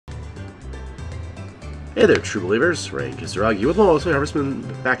Hey there, true believers. Rain Kizuragi with mostly Harvestman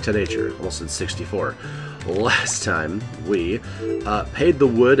back to nature, almost in 64. Last time, we paid the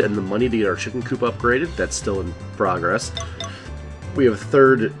wood and the money to get our chicken coop upgraded. That's still in progress. We have a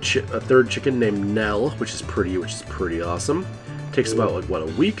third chicken named Nell, which is pretty awesome. Takes about, like, what,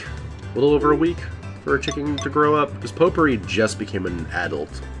 a week? A little over a week for a chicken to grow up? Because Potpourri just became an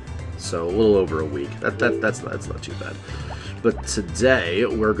adult, so a little over a week. That's not too bad. But today,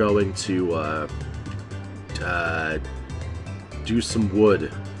 we're going to do some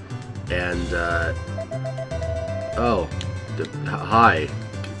wood, and oh, hi,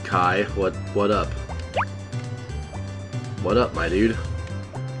 Kai. What up? What up, my dude?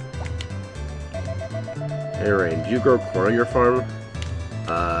 Hey, Rain, do you grow corn on your farm?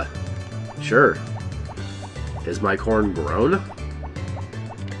 Sure. Is my corn grown?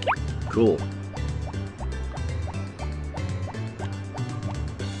 Cool.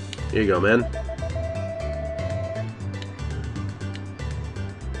 Here you go, man.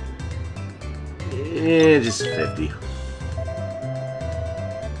 Just 50.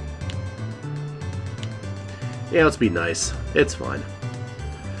 Yeah, let's be nice. It's fine.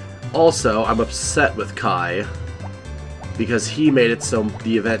 Also, I'm upset with Kai because he made it so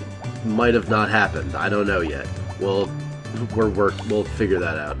the event might have not happened. I don't know yet. We'll figure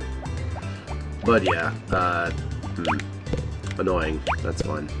that out. But yeah, annoying. That's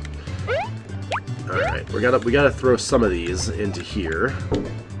fine. All right, we gotta throw some of these into here.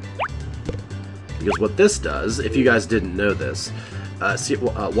 Because what this does, if you guys didn't know this,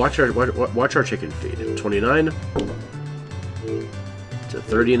 watch our chicken feed. 29 to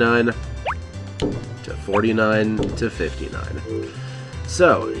 39 to 49 to 59.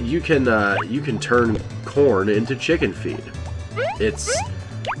 So you can turn corn into chicken feed. It's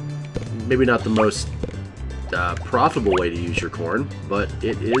maybe not the most profitable way to use your corn, but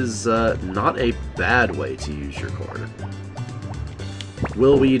it is not a bad way to use your corn.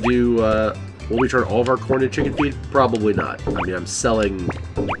 Will we turn all of our corn into chicken feed? Probably not. I mean, I'm selling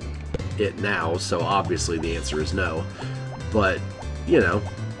it now, so obviously the answer is no. But, you know,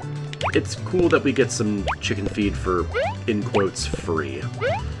 it's cool that we get some chicken feed for, in quotes, free.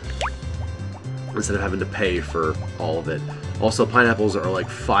 Instead of having to pay for all of it. Also, pineapples are like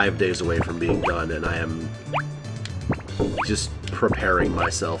 5 days away from being done, and I am just preparing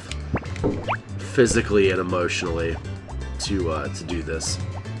myself physically and emotionally to do this.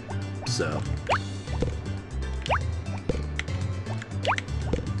 So,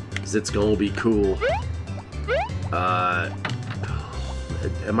 it's gonna be cool. Am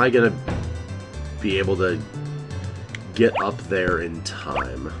I gonna be able to get up there in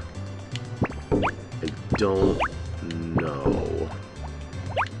time? I don't know.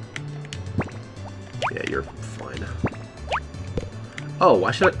 Yeah, you're fine. Oh,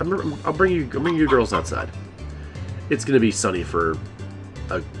 why should I'll bring you girls outside. It's gonna be sunny for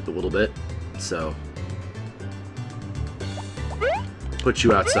a little bit, so put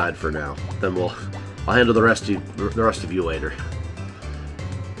you outside for now. Then I'll handle the rest of you later.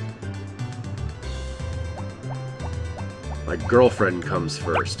 My girlfriend comes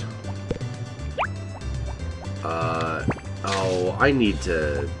first. Oh, I need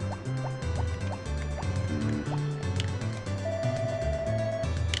to.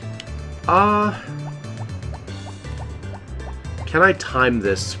 Can I time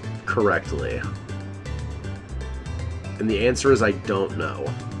this correctly? And the answer is I don't know.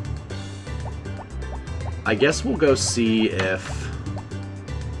 I guess we'll go see if...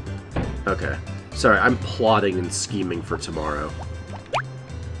 Okay. Sorry, I'm plotting and scheming for tomorrow.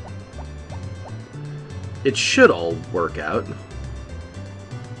 It should all work out.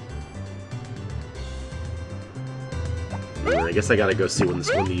 I guess I gotta go see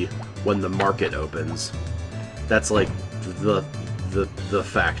when the market opens. That's like the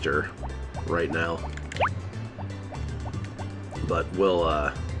factor right now. But we'll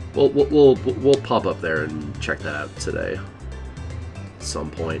pop up there and check that out today at some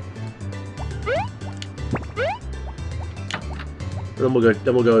point. And then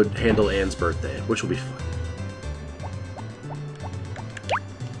we'll go handle Anne's birthday, which will be fun.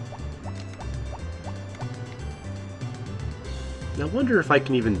 I wonder if I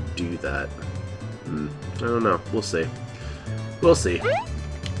can even do that. I don't know. We'll see. We'll see.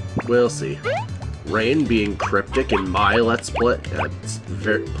 We'll see. Rain being cryptic in my Let's Play. It's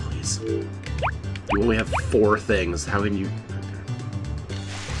very... Please. You only have 4 things. How can you...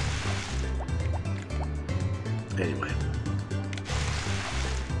 Anyway.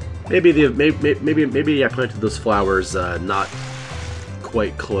 Maybe I planted those flowers not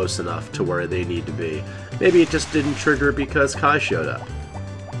quite close enough to where they need to be. Maybe it just didn't trigger because Kai showed up.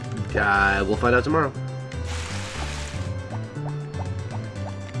 We'll find out tomorrow.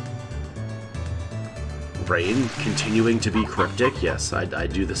 Rain continuing to be cryptic. Yes, I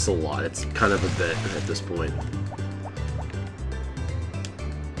do this a lot. It's kind of a bit at this point.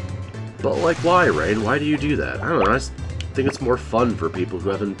 But, like, why, Rain? Why do you do that? I don't know. I just think it's more fun for people who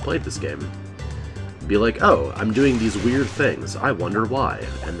haven't played this game. Be like, oh, I'm doing these weird things. I wonder why.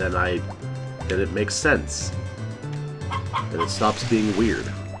 And then it makes sense. And it stops being weird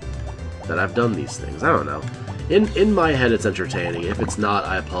that I've done these things. I don't know. In my head, it's entertaining. If it's not,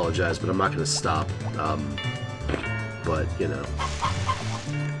 I apologize, but I'm not going to stop. But, you know.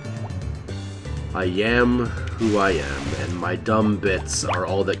 I am who I am, and my dumb bits are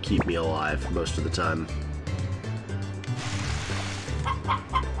all that keep me alive most of the time.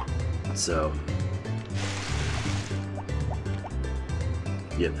 So,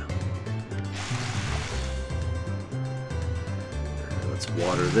 you know. Let's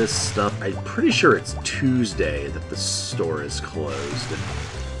water this stuff. I'm pretty sure it's Tuesday that the store is closed.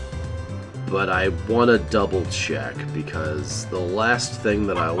 But I want to double check, because the last thing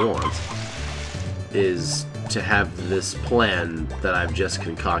that I want is to have this plan that I've just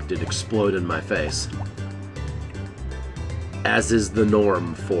concocted explode in my face. As is the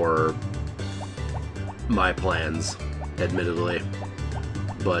norm for my plans, admittedly.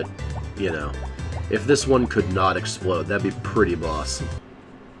 But, you know, if this one could not explode, that'd be pretty boss.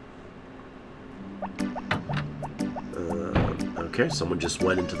 Okay, someone just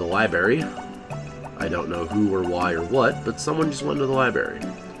went into the library. I don't know who or why or what, but someone just went into the library.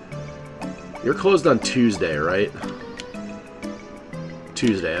 You're closed on Tuesday, right?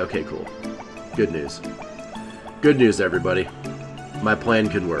 Tuesday, okay, cool. Good news. Good news, everybody. My plan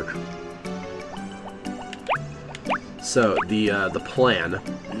can work. So, the plan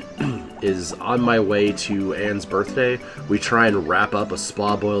is on my way to Anne's birthday. We try and wrap up a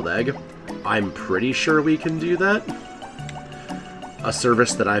spa-boiled egg. I'm pretty sure we can do that. A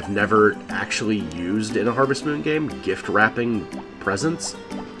service that I've never actually used in a Harvest Moon game, gift wrapping presents.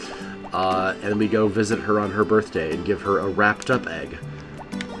 And we go visit her on her birthday and give her a wrapped-up egg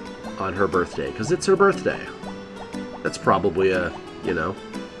on her birthday, because it's her birthday. That's probably a, you know,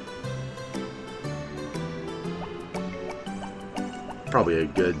 probably a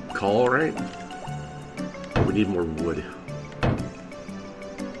good call, right? But we need more wood.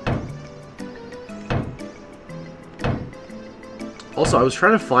 Also, I was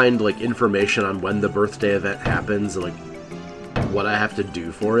trying to find, like, information on when the birthday event happens and, like, what I have to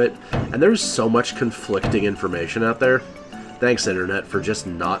do for it, and there's so much conflicting information out there. Thanks, Internet, for just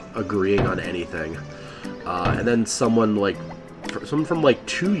not agreeing on anything. And then someone from like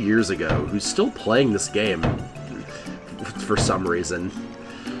 2 years ago who's still playing this game for some reason,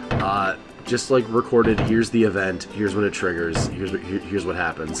 just like recorded, here's the event, here's when it triggers, here's what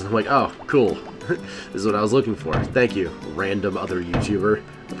happens. And I'm like, oh, cool. This is what I was looking for. Thank you, random other YouTuber.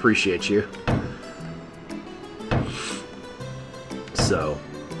 Appreciate you. So,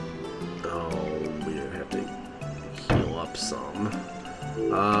 we have to heal up some.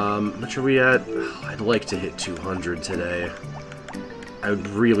 How much are we at? I'd like to hit 200 today. I would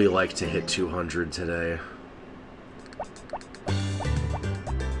really like to hit 200 today.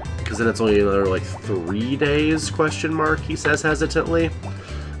 Because then it's only another, like, 3 days, question mark, he says hesitantly,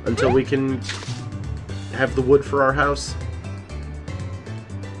 until we can have the wood for our house.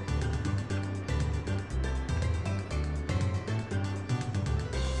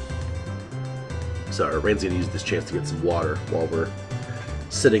 Sorry, Rain's gonna use this chance to get some water while we're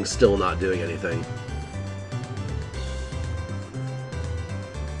sitting still not doing anything.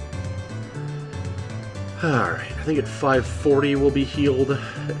 Alright, I think at 540 we'll be healed.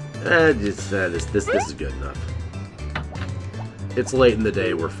 This is good enough. It's late in the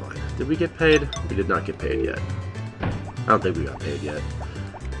day, we're fine. Did we get paid? We did not get paid yet. I don't think we got paid yet.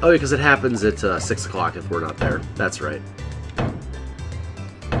 Oh, because it happens at 6 o'clock if we're not there. That's right.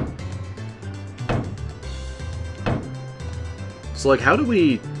 So, like, how do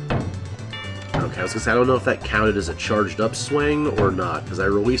we... Okay, I was gonna say, I don't know if that counted as a charged up swing or not, because I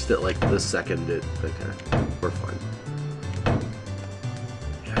released it, like, the second it... Okay, we're fine.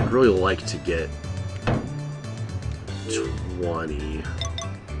 Yeah, I'd really like to get 20.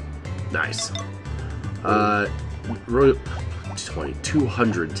 Nice. Really,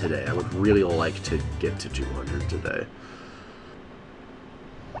 200 today. I would really like to get to 200 today.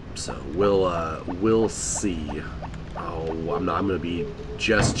 So, we'll see. Oh, I'm going to be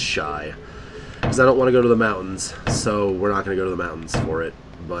just shy. Because I don't want to go to the mountains, so we're not going to go to the mountains for it.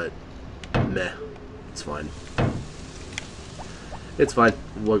 But, meh. It's fine. It's fine.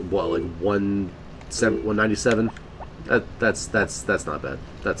 What, like 197? That's not bad.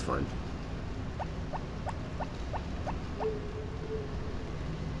 That's fine.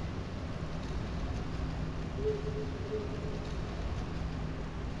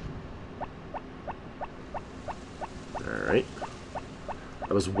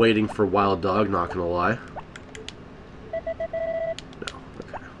 I was waiting for Wild Dog, not gonna lie. No,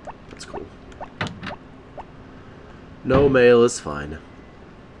 okay. That's cool. No mail is fine.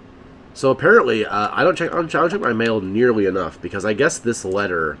 So apparently, I don't check my mail nearly enough, because I guess this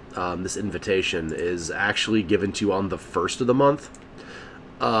letter, this invitation, is actually given to you on the 1st of the month.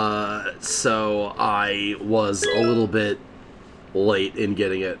 So I was a little bit late in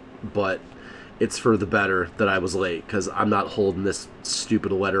getting it, but it's for the better that I was late, because I'm not holding this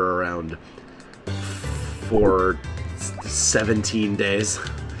stupid letter around for 17 days.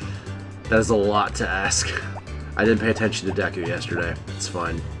 That is a lot to ask. I didn't pay attention to Deku yesterday. It's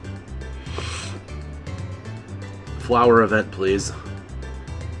fine. Flower event, please.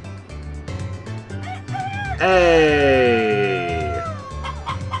 Hey!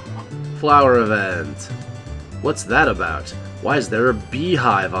 Flower event. What's that about? Why is there a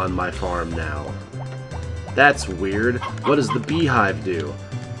beehive on my farm now? That's weird. What does the beehive do?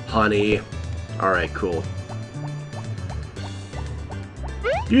 Honey. Alright, cool.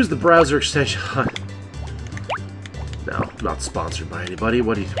 Use the browser extension. No, not sponsored by anybody.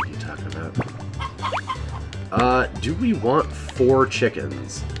 What are you talking about? Do we want 4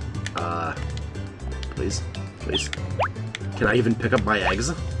 chickens? Please? Please? Can I even pick up my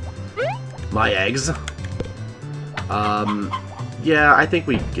eggs? My eggs? Yeah, I think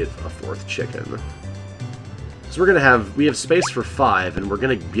we get a 4th chicken. So we're gonna have, we have space for 5, and we're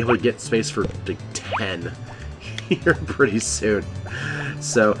gonna be able to get space for, like, 10 here pretty soon.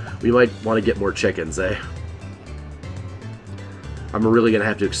 So, we might want to get more chickens, eh? I'm really gonna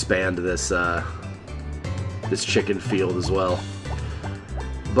have to expand this, this chicken field as well.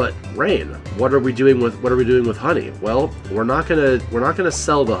 But Rain, what are we doing with honey? Well, we're not gonna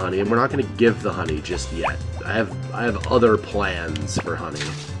sell the honey, and we're not gonna give the honey just yet. I have other plans for honey.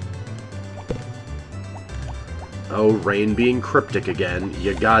 Oh, Rain being cryptic again.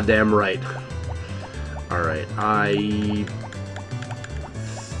 You goddamn right. Alright, I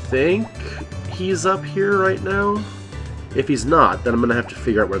think he's up here right now. If he's not, then I'm gonna have to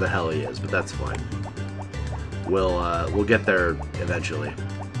figure out where the hell he is, but that's fine. We'll get there eventually.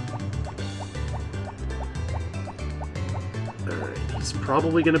 Alright, he's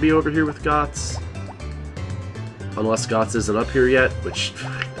probably gonna be over here with Gots. Unless Gots isn't up here yet, which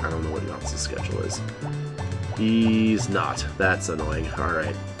I don't know what Gots' schedule is. He's not. That's annoying.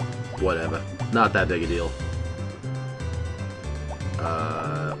 Alright. Whatever. Not that big a deal.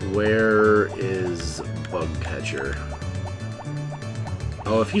 Where is Bugcatcher?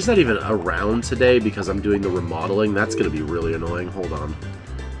 Oh, if he's not even around today because I'm doing the remodeling, that's going to be really annoying. Hold on.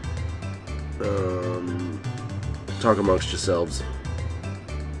 Talk amongst yourselves.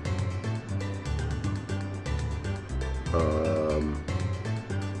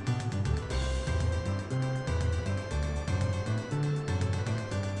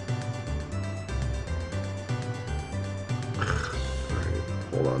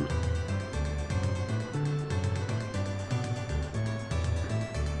 Hold on.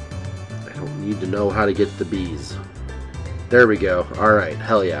 I don't need to know how to get the bees. There we go. Alright,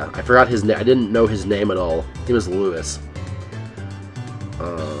 hell yeah. I forgot his name. I didn't know his name at all. He was Lewis.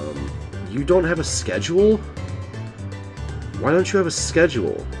 You don't have a schedule? Why don't you have a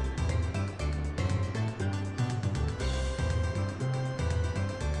schedule?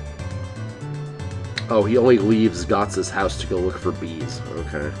 Oh, he only leaves Gots' house to go look for bees.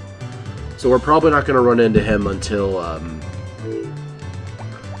 Okay. So we're probably not going to run into him until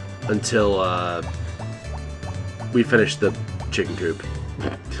we finish the chicken coop.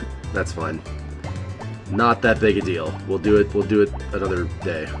 That's fine. Not that big a deal. We'll do it another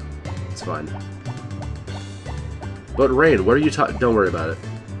day. It's fine. But Rain, what are you talking? Don't worry about it.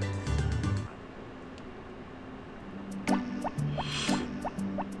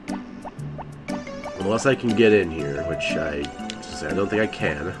 Unless I can get in here, which I don't think I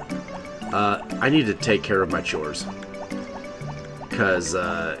can. I need to take care of my chores. Because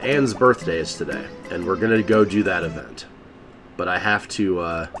Anne's birthday is today, and we're going to go do that event. But I have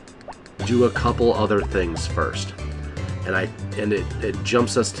to do a couple other things first. And it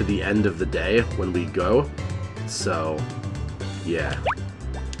jumps us to the end of the day when we go. So, yeah.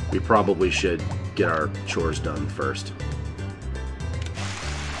 We probably should get our chores done first.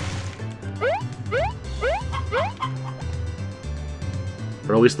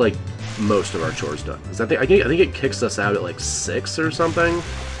 Or at least, like, most of our chores done. Because I think it kicks us out at, like, 6 or something.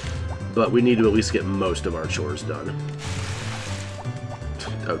 But we need to at least get most of our chores done.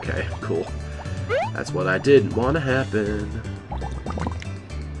 Okay, cool. That's what I didn't want to happen.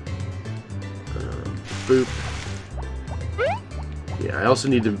 Boop. Yeah, I also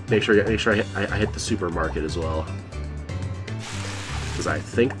need to make sure I hit the supermarket as well. Because I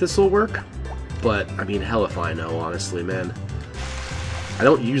think this will work. But, I mean, hell if I know, honestly, man. I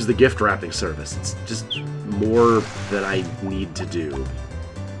don't use the gift wrapping service. It's just more than I need to do.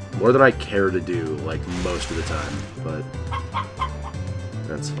 More than I care to do, like, most of the time. But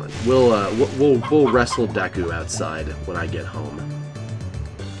that's fine. We'll wrestle Deku outside when I get home.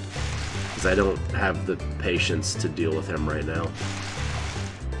 Because I don't have the patience to deal with him right now.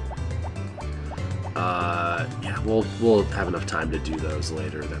 Yeah, we'll have enough time to do those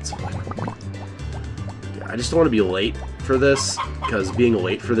later. That's fine. Yeah, I just don't want to be late for this, because being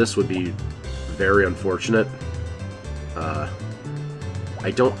late for this would be very unfortunate. I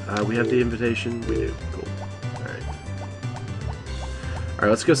don't... we have the invitation? We do. Cool. Alright. Alright,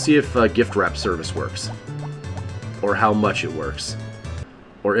 let's go see if gift wrap service works. Or how much it works.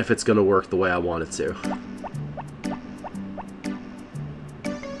 Or if it's going to work the way I want it to.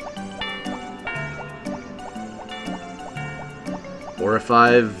 Or if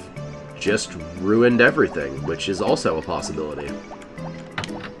I've just ruined everything, which is also a possibility.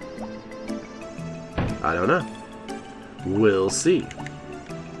 I don't know. We'll see.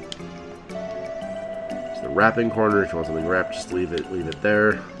 So the wrapping corner, if you want something wrapped, just leave it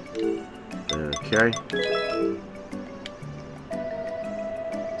there. Okay.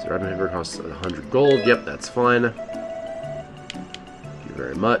 So wrapping paper costs 100 gold. Yep, that's fine. Thank you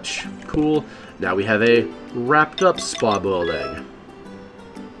very much. Cool. Now we have a wrapped up spa-boiled egg.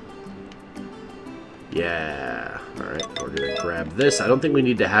 Yeah. Alright, we're going to grab this. I don't think we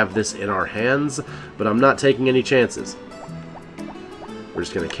need to have this in our hands, but I'm not taking any chances. We're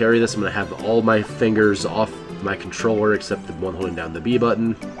just going to carry this. I'm going to have all my fingers off my controller except the one holding down the B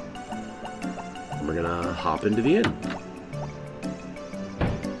button. And we're going to hop into the inn.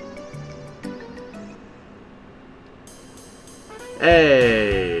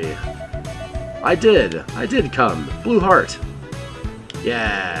 Hey! I did come. Blue heart.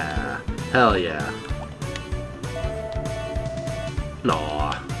 Yeah. Hell yeah.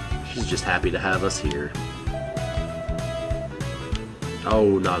 Aw, she's just happy to have us here.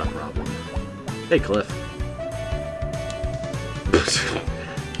 Oh, not a problem. Hey, Cliff.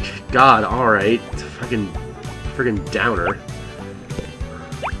 God, alright. Friggin' downer.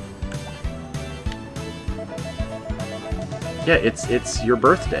 Yeah, it's your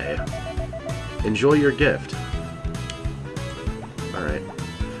birthday. Enjoy your gift. Alright.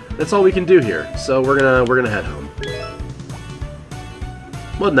 That's all we can do here, so we're gonna head home.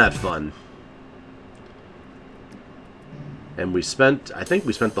 Wasn't that fun? And I think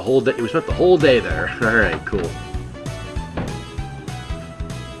we spent the whole day. We spent the whole day there. All right, cool.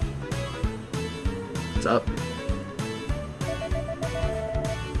 What's up?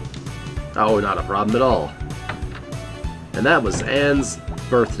 Oh, not a problem at all. And that was Anne's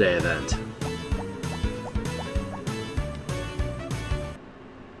birthday event.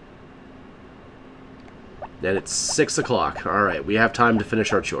 And it's 6 o'clock. Alright, we have time to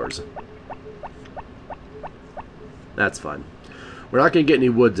finish our chores. That's fine. We're not going to get any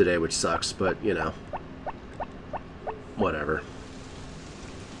wood today, which sucks, but, you know. Whatever.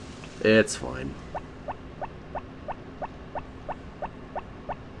 It's fine.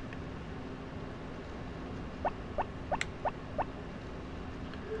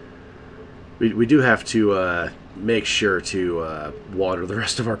 We do have to make sure to water the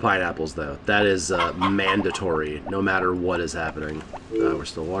rest of our pineapples, though. That is mandatory, no matter what is happening. We're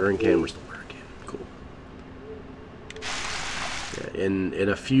still watering can. We're still watering can. Cool. Yeah, in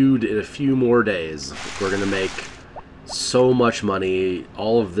a few more days, we're gonna make so much money.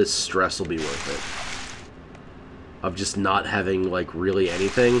 All of this stress will be worth it. Of just not having like really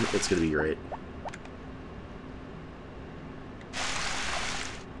anything, it's gonna be great.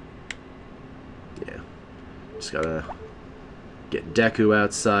 Just gotta get Deku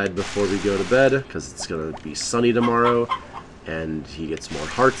outside before we go to bed, because it's gonna be sunny tomorrow, and he gets more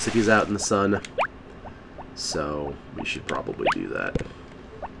hearts if he's out in the sun. So we should probably do that.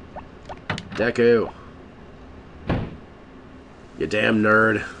 Deku! You damn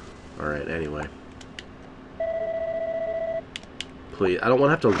nerd. Alright, anyway. Please, I don't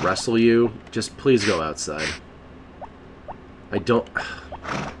want to have to wrestle you. Just please go outside. I don't...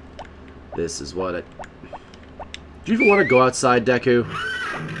 This is what I... Do you even want to go outside, Deku?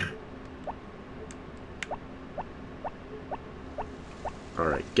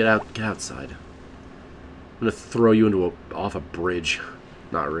 Alright, get outside. I'm gonna throw you off a bridge.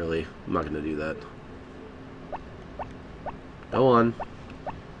 Not really. I'm not gonna do that. Go on.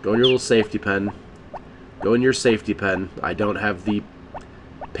 Go in your little safety pen. Go in your safety pen. I don't have the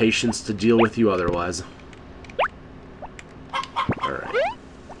patience to deal with you otherwise. Alright.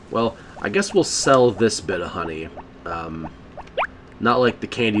 Well, I guess we'll sell this bit of honey. Not like the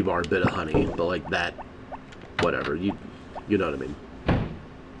candy bar bit of honey, but like that, whatever, you know what I mean.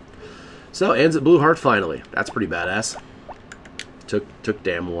 So, ends at Blue Heart finally. That's pretty badass. Took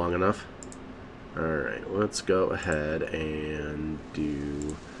damn long enough. Alright, let's go ahead and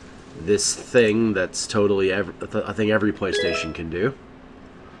do this thing that's totally, I think every PlayStation can do.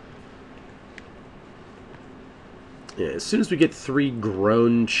 Yeah, as soon as we get 3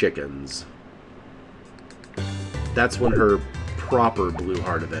 grown chickens, that's when her proper Blue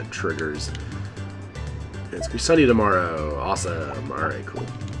Heart event triggers. It's gonna be sunny tomorrow. Awesome. Alright, cool.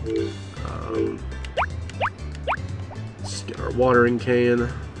 Let's get our watering can.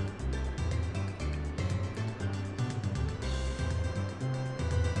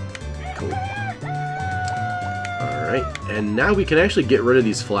 Cool. Alright, and now we can actually get rid of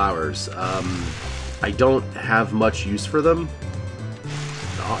these flowers. I don't have much use for them.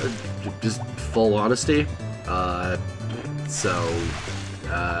 Just full honesty. I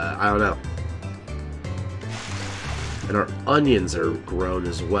don't know. And our onions are grown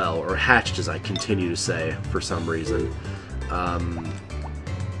as well, or hatched as I continue to say, for some reason. We'll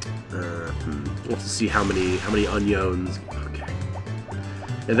have to see how many onions. Okay.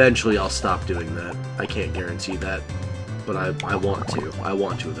 Eventually I'll stop doing that. I can't guarantee that, but I want to. I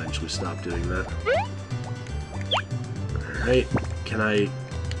want to eventually stop doing that. Alright, can I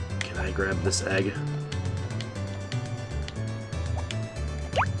grab this egg?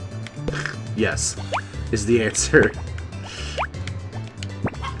 Yes, is the answer.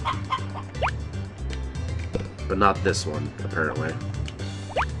 But not this one, apparently.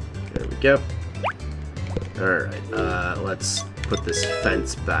 There we go. Alright, let's put this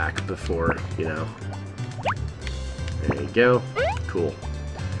fence back before, you know. There you go. Cool.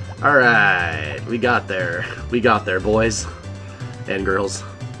 Alright, we got there. We got there, boys and girls.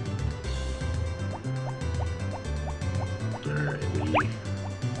 Alright, we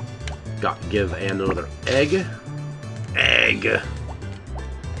got to give Anne another egg. Egg!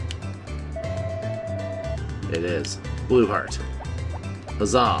 It is. Blue Heart.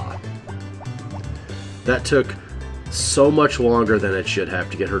 Huzzah! That took so much longer than it should have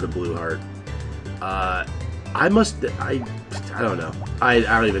to get her to Blue Heart. I don't know. I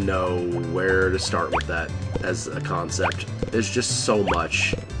don't even know where to start with that as a concept. There's just so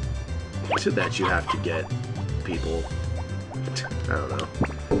much that you have to get people. I don't know.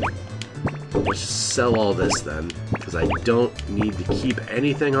 Let's just sell all this then, because I don't need to keep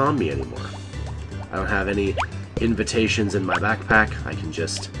anything on me anymore. I don't have any invitations in my backpack. I can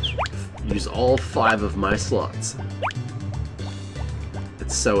just use all 5 of my slots.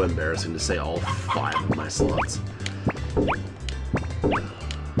 It's so embarrassing to say all 5 of my slots. Yeah,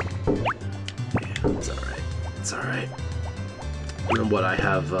 it's alright. It's alright. And what, I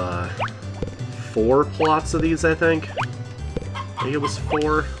have 4 plots of these, I think? I think it was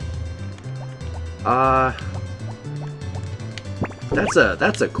 4.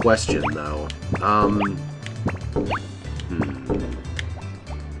 That's a question, though.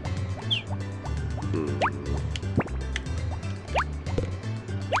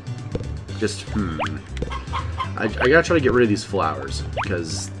 I gotta try to get rid of these flowers,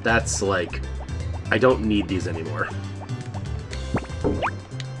 because that's, like, I don't need these anymore.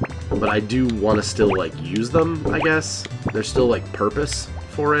 But I do want to still, like, use them, I guess. There's still, like, purpose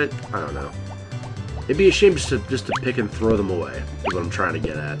for it. I don't know. It'd be a shame just to pick and throw them away, is what I'm trying to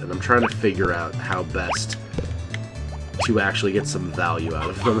get at. And I'm trying to figure out how best to actually get some value out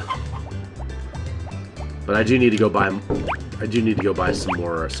of them. But I do need to go buy some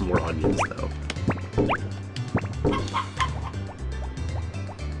more onions, though.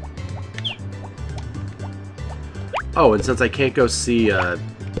 Oh, and since I can't go see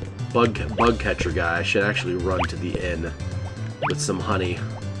bug catcher guy, I should actually run to the inn with some honey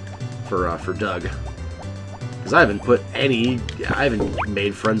for Doug. Because I haven't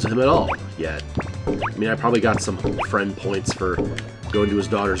made friends with him at all yet. I mean, I probably got some friend points for going to his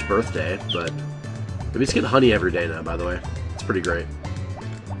daughter's birthday, but he's getting honey every day now, by the way. It's pretty great.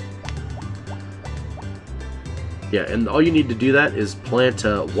 Yeah, and all you need to do that is plant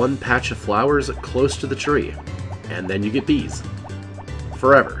 1 patch of flowers close to the tree, and then you get bees.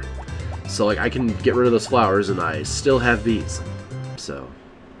 Forever. So, like, I can get rid of those flowers and I still have bees. So,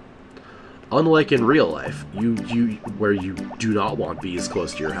 unlike in real life, where you do not want bees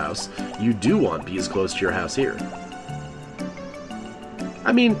close to your house, you do want bees close to your house here.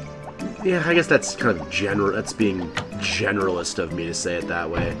 I mean, yeah, I guess that's kind of that's being generalist of me to say it that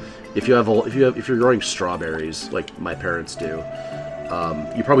way. If you're growing strawberries like my parents do,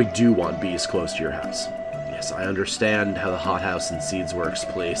 you probably do want bees close to your house. Yes, I understand how the hothouse and seeds works.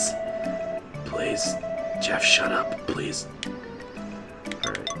 Please, Jeff, shut up, please.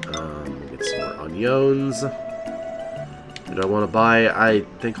 onions. Did I want to buy? I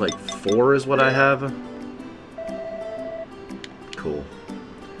think like 4 is what I have. Cool.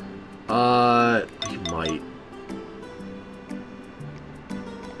 We might.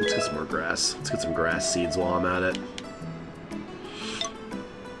 Let's get some more grass. Let's get some grass seeds while I'm at it.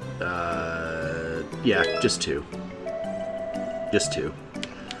 Yeah, just 2. Just 2.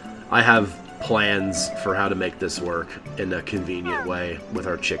 I have plans for how to make this work in a convenient way with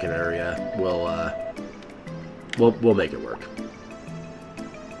our chicken area. We'll make it work.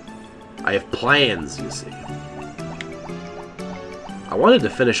 I have plans, you see. I wanted to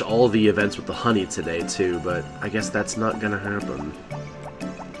finish all the events with the honey today too, but I guess that's not gonna happen.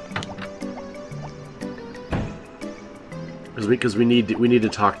 Because we need to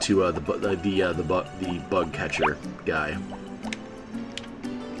talk to the bug catcher guy.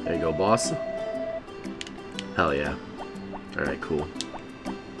 There you go, boss. Hell yeah. All right, cool.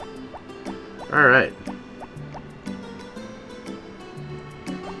 All right.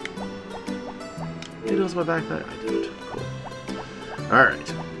 Who knows my backpack? I don't. Cool. All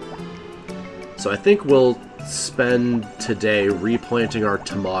right. So I think we'll spend today replanting our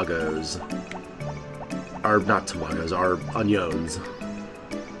tamagos. Not tamagos, our onions.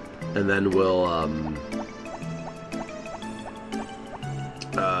 And then we'll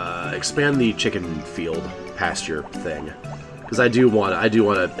expand the chicken field pasture thing, because I do want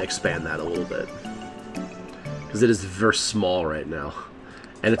to expand that a little bit, because it is very small right now,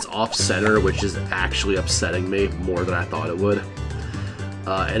 and it's off center, which is actually upsetting me more than I thought it would.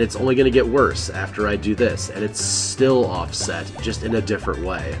 And it's only going to get worse after I do this, and it's still offset, just in a different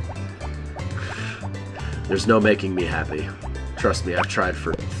way. There's no making me happy. Trust me, I've tried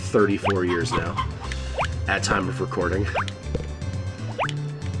for 34 years now, at time of recording.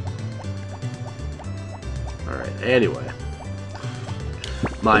 Alright, anyway.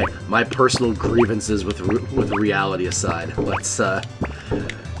 My personal grievances with reality aside, let's, no.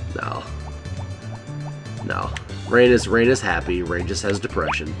 No. Rain is happy, Rain just has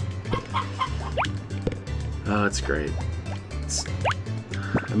depression. Oh, it's great.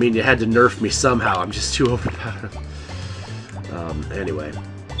 I mean, you had to nerf me somehow. I'm just too overpowered. Anyway,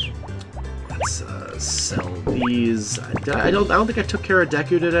 let's sell these. I don't think I took care of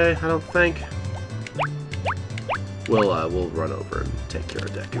Deku today. I don't think. We'll run over and take care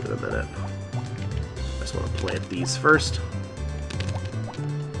of Deku in a minute. I just want to plant these first.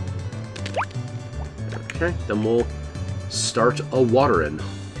 Okay, then we'll start a watering.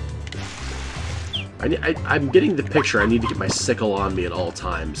 I'm getting the picture. I need to get my sickle on me at all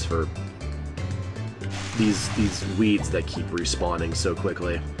times for these weeds that keep respawning so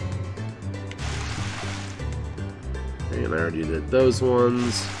quickly. And I already did those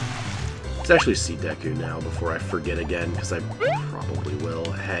ones. Let's actually see Deku now before I forget again, because I probably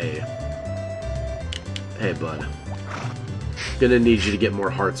will. Hey, bud. Gonna need you to get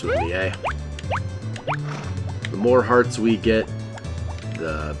more hearts with me, eh? The more hearts we get,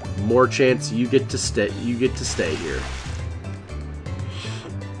 the more chance you get to stay. Here.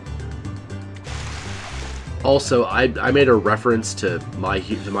 Also, I made a reference to my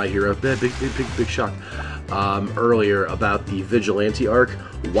hero. Big shock. Earlier about the vigilante arc.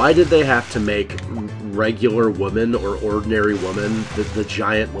 Why did they have to make regular woman or ordinary woman the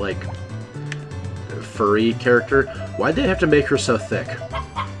giant like furry character? Why'd they have to make her so thick?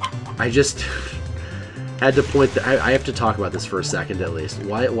 I just had to point that I have to talk about this for a second at least.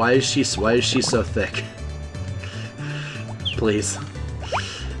 Why is she so thick? Please.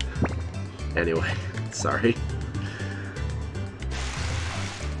 Anyway, sorry.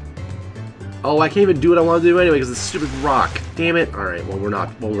 Oh, I can't even do what I want to do anyway because it's a stupid rock. Damn it! All right, well we're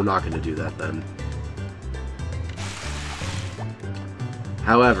not going to do that then.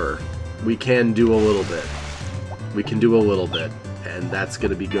 However, we can do a little bit. We can do a little bit, and that's going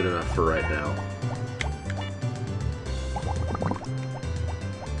to be good enough for right now.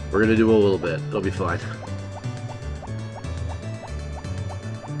 We're going to do a little bit. It'll be fine.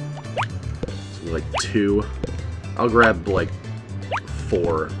 So like 2. I'll grab like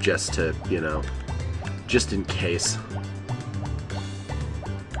 4 just to, you know, just in case.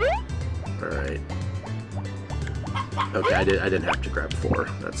 Alright. Okay, I didn't have to grab 4.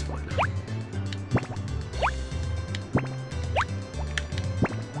 That's fine.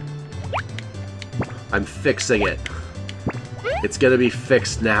 I'm fixing it. It's gonna be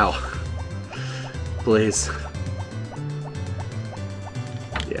fixed now. Please.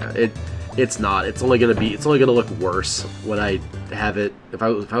 Yeah, it's not. It's only gonna look worse when I have it. If I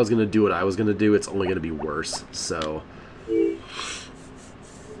was gonna do what I was gonna do, it's only gonna be worse. So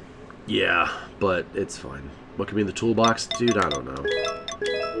yeah, but it's fine. What could be in the toolbox, dude? I don't know.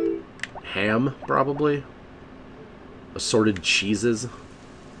 ham, probably. Assorted cheeses.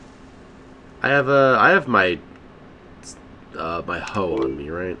 I have my my hoe on me,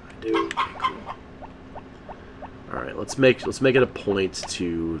 right? I do. Okay, cool. All right, let's make it a point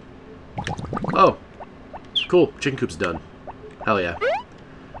to. Oh, cool. Chicken coop's done. Hell yeah.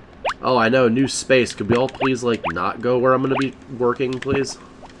 Oh, I know. New space. Could we all please like not go where I'm gonna be working, please?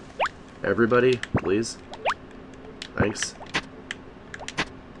 Everybody, please. Thanks.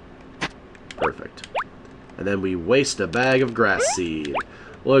 Perfect. And then we waste a bag of grass seed.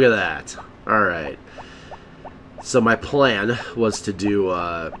 Look at that. Alright. So my plan was to do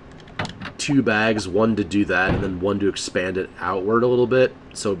 2 bags, one to do that, and then one to expand it outward a little bit,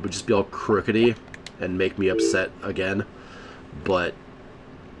 so it would just be all crookedy and make me upset again. But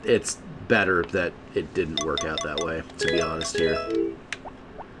it's better that it didn't work out that way, to be honest here.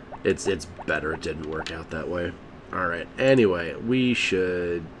 It's better it didn't work out that way. Alright, anyway, we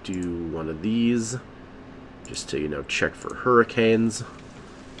should do one of these. Just to, you know, check for hurricanes.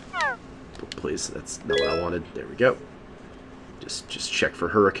 Please, that's not what I wanted. There we go. Just check for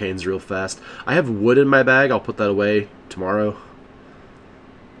hurricanes real fast. I have wood in my bag. I'll put that away tomorrow.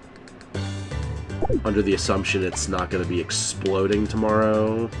 Under the assumption it's not going to be exploding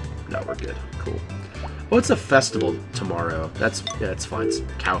tomorrow. No, we're good. Cool. Oh, it's a festival tomorrow. That's fine. It's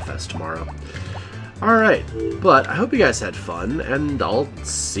Cowfest tomorrow. Alright, but I hope you guys had fun, and I'll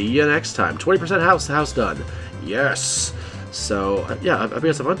see you next time. 20% house done. Yes! So, yeah, I hope you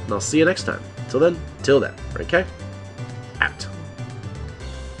guys have fun, and I'll see you next time. Till then, okay?